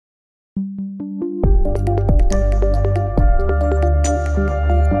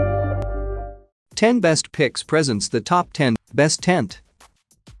10 Best Picks presents the top 10 best tent.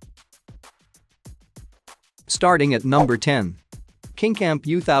 Starting at number 10. King Camp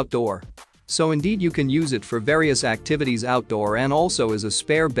Youth Outdoor. So indeed you can use it for various activities outdoor and also as a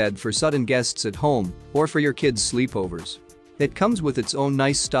spare bed for sudden guests at home or for your kids' sleepovers. It comes with its own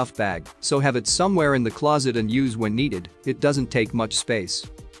nice stuff bag, so have it somewhere in the closet and use when needed. It doesn't take much space.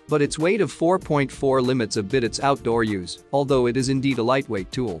 But its weight of 4.4 limits a bit its outdoor use, although it is indeed a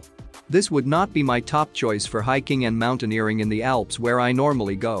lightweight tool. This would not be my top choice for hiking and mountaineering in the Alps where I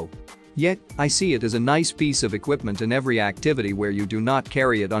normally go. Yet, I see it as a nice piece of equipment in every activity where you do not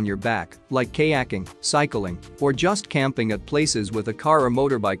carry it on your back, like kayaking, cycling, or just camping at places with a car or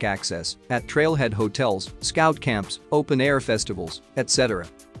motorbike access, at trailhead hotels, scout camps, open-air festivals, etc.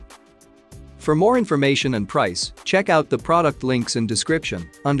 For more information and price, check out the product links in description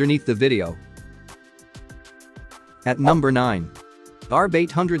underneath the video. At number 9. ARB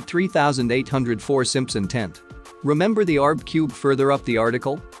 800 3804 Simpson Tent. Remember the ARB Cube further up the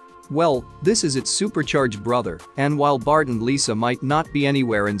article? Well, this is its supercharged brother, and while Bart and Lisa might not be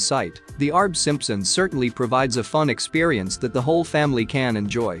anywhere in sight, the ARB Simpson certainly provides a fun experience that the whole family can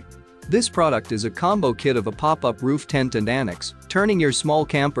enjoy. This product is a combo kit of a pop-up roof tent and annex, turning your small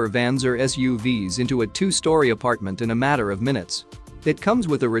camper vans or SUVs into a two-story apartment in a matter of minutes. It comes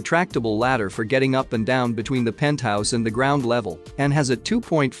with a retractable ladder for getting up and down between the penthouse and the ground level, and has a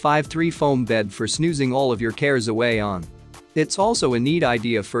 2.53 foam bed for snoozing all of your cares away on. It's also a neat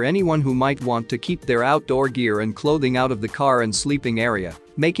idea for anyone who might want to keep their outdoor gear and clothing out of the car and sleeping area,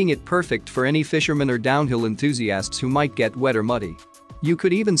 making it perfect for any fishermen or downhill enthusiasts who might get wet or muddy. You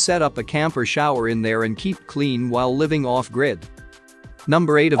could even set up a camper shower in there and keep clean while living off-grid.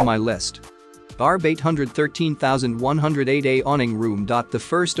 Number 8 of my list. ARB 800 13108A Awning Room. The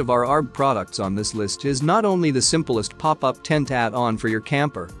first of our ARB products on this list is not only the simplest pop-up tent add-on for your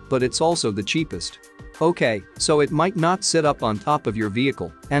camper, but it's also the cheapest. Okay, so it might not sit up on top of your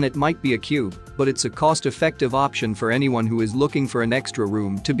vehicle, and it might be a cube, but it's a cost-effective option for anyone who is looking for an extra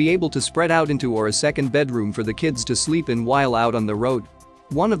room to be able to spread out into or a second bedroom for the kids to sleep in while out on the road.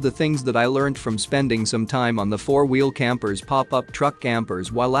 One of the things that I learned from spending some time on the four-wheel campers pop-up truck campers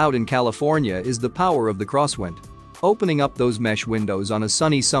while out in California is the power of the crosswind. Opening up those mesh windows on a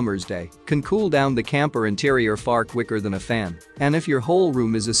sunny summer's day can cool down the camper interior far quicker than a fan, and if your whole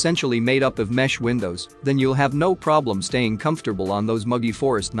room is essentially made up of mesh windows, then you'll have no problem staying comfortable on those muggy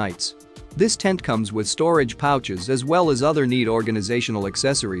forest nights. This tent comes with storage pouches as well as other neat organizational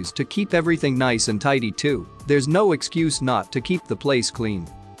accessories to keep everything nice and tidy too. There's no excuse not to keep the place clean.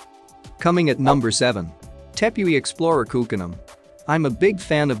 Coming at number 7. Tepui Explorer Kukanum. I'm a big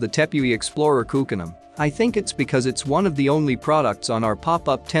fan of the Tepui Explorer Kukanum. I think it's because it's one of the only products on our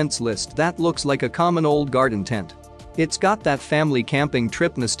pop-up tents list that looks like a common old garden tent. It's got that family camping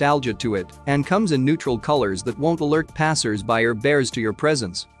trip nostalgia to it and comes in neutral colors that won't alert passers-by or bears to your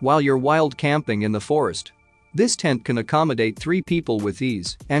presence while you're wild camping in the forest. This tent can accommodate 3 people with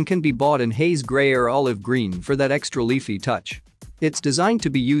ease and can be bought in haze gray or olive green for that extra leafy touch. It's designed to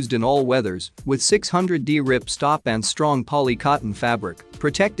be used in all weathers, with 600D rip stop and strong poly cotton fabric,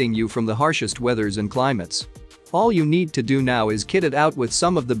 protecting you from the harshest weathers and climates. All you need to do now is kit it out with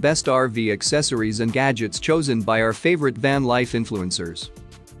some of the best RV accessories and gadgets chosen by our favorite van life influencers.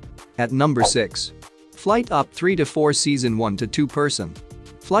 At number 6. Flight Op 3-4 Season 1-2 Person.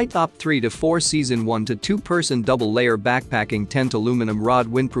 Flight Op 3-4 Season 1-2 Person Double-Layer Backpacking Tent Aluminum Rod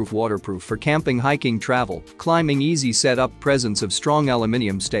Windproof Waterproof for camping, hiking, travel, climbing. Easy setup. Presence of strong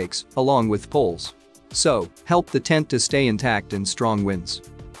aluminium stakes, along with poles. So, help the tent to stay intact in strong winds.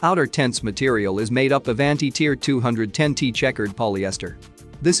 Outer tent's material is made up of anti-tear 210T checkered polyester.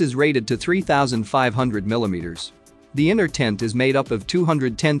 This is rated to 3,500 mm. The inner tent is made up of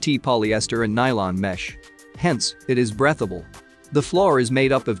 210T polyester and nylon mesh. Hence, it is breathable. The floor is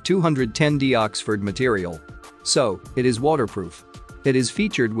made up of 210D Oxford material. So, it is waterproof. It is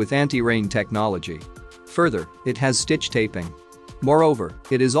featured with anti-rain technology. Further, it has stitch taping. Moreover,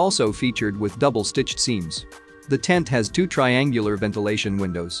 it is also featured with double-stitched seams. The tent has 2 triangular ventilation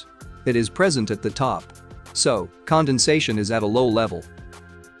windows. It is present at the top. So, condensation is at a low level.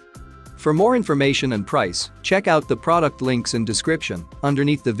 For more information and price, check out the product links in description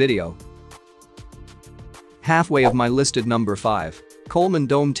underneath the video. Halfway of my listed number 5. Coleman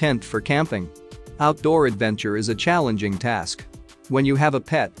Dome Tent for Camping. Outdoor adventure is a challenging task. When you have a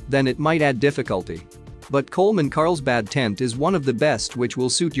pet, then it might add difficulty. But Coleman Carlsbad Tent is one of the best which will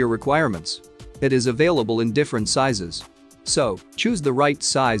suit your requirements. It is available in different sizes. So, choose the right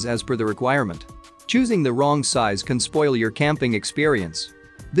size as per the requirement. Choosing the wrong size can spoil your camping experience.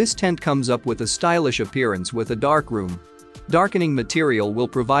 This tent comes up with a stylish appearance with a dark room. Darkening material will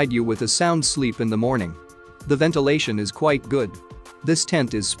provide you with a sound sleep in the morning. The ventilation is quite good. This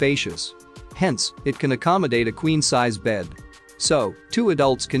tent is spacious. Hence, it can accommodate a queen-size bed. So, 2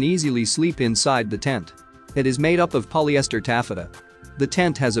 adults can easily sleep inside the tent. It is made up of polyester taffeta. The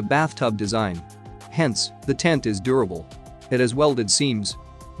tent has a bathtub design. Hence, the tent is durable. It has welded seams.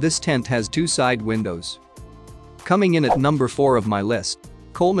 This tent has 2 side windows. Coming in at number 4 of my list.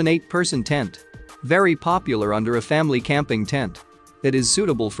 Coleman 8-person tent. Very popular under a family camping tent. It is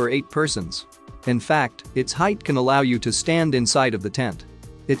suitable for 8 persons. In fact, its height can allow you to stand inside of the tent.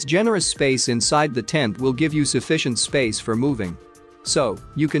 Its generous space inside the tent will give you sufficient space for moving. So,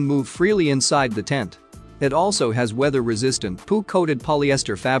 you can move freely inside the tent. It also has weather-resistant, poo-coated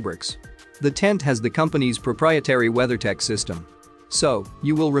polyester fabrics. The tent has the company's proprietary WeatherTech system. So,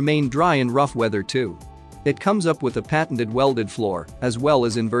 you will remain dry in rough weather too. It comes up with a patented welded floor, as well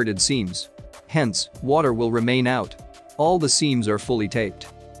as inverted seams. Hence, water will remain out. All the seams are fully taped.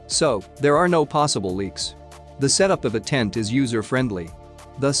 So, there are no possible leaks. The setup of a tent is user-friendly.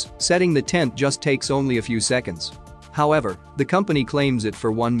 Thus, setting the tent just takes only a few seconds. However, the company claims it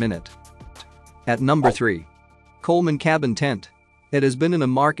for 1 minute. At number 3. Coleman Cabin Tent. It has been in the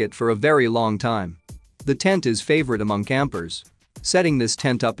market for a very long time. The tent is favorite among campers. Setting this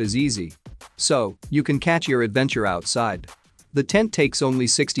tent up is easy. So, you can catch your adventure outside. The tent takes only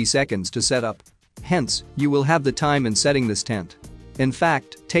 60 seconds to set up. Hence, you will have the time in setting this tent. In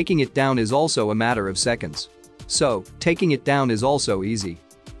fact, taking it down is also a matter of seconds. So, taking it down is also easy.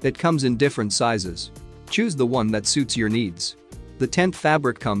 It comes in different sizes. Choose the one that suits your needs. The tent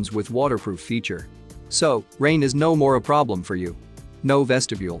fabric comes with waterproof feature. So, rain is no more a problem for you. No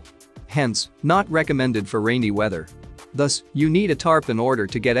vestibule. Hence, not recommended for rainy weather. Thus, you need a tarp in order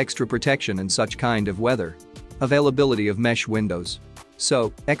to get extra protection in such kind of weather. Availability of mesh windows.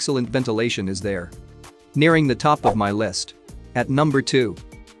 So, excellent ventilation is there. Nearing the top of my list. At number 2.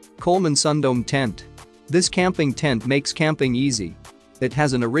 Coleman Sundome Tent. This camping tent makes camping easy. It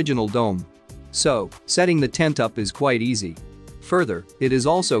has an original dome. So, setting the tent up is quite easy. Further, it is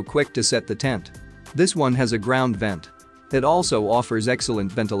also quick to set the tent. This one has a ground vent. It also offers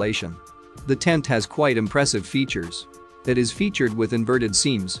excellent ventilation. The tent has quite impressive features. It is featured with inverted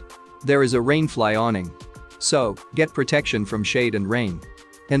seams. There is a rainfly awning. So, get protection from shade and rain.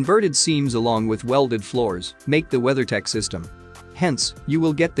 Inverted seams along with welded floors make the WeatherTech system. Hence, you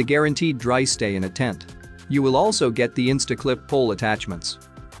will get the guaranteed dry stay in a tent. You will also get the InstaClip pole attachments.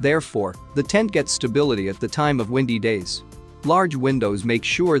 Therefore, the tent gets stability at the time of windy days. Large windows make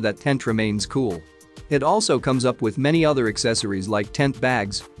sure that tent remains cool. It also comes up with many other accessories like tent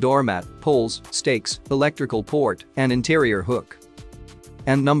bags, doormat, poles, stakes, electrical port, and interior hook.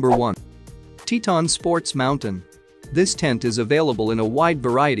 And number 1. TETON Sports Mountain. This tent is available in a wide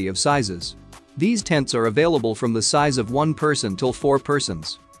variety of sizes. These tents are available from the size of 1 person till 4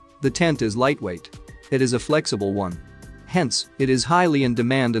 persons. The tent is lightweight. It is a flexible one. Hence, it is highly in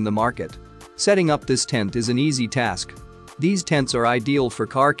demand in the market. Setting up this tent is an easy task. These tents are ideal for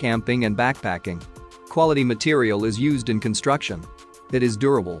car camping and backpacking. Quality material is used in construction. It is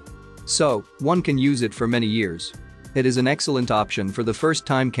durable. So, one can use it for many years. It is an excellent option for the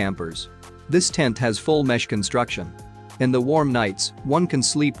first-time campers. This tent has full mesh construction. In the warm nights, one can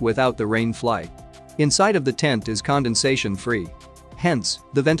sleep without the rain fly. Inside of the tent is condensation-free. Hence,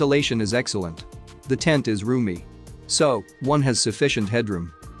 the ventilation is excellent. The tent is roomy. So, one has sufficient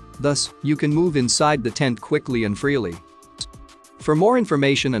headroom. Thus, you can move inside the tent quickly and freely. For more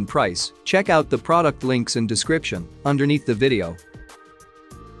information and price, check out the product links in description underneath the video.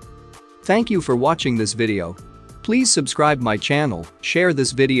 Thank you for watching this video. Please subscribe my channel, share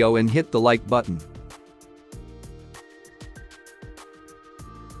this video and hit the like button.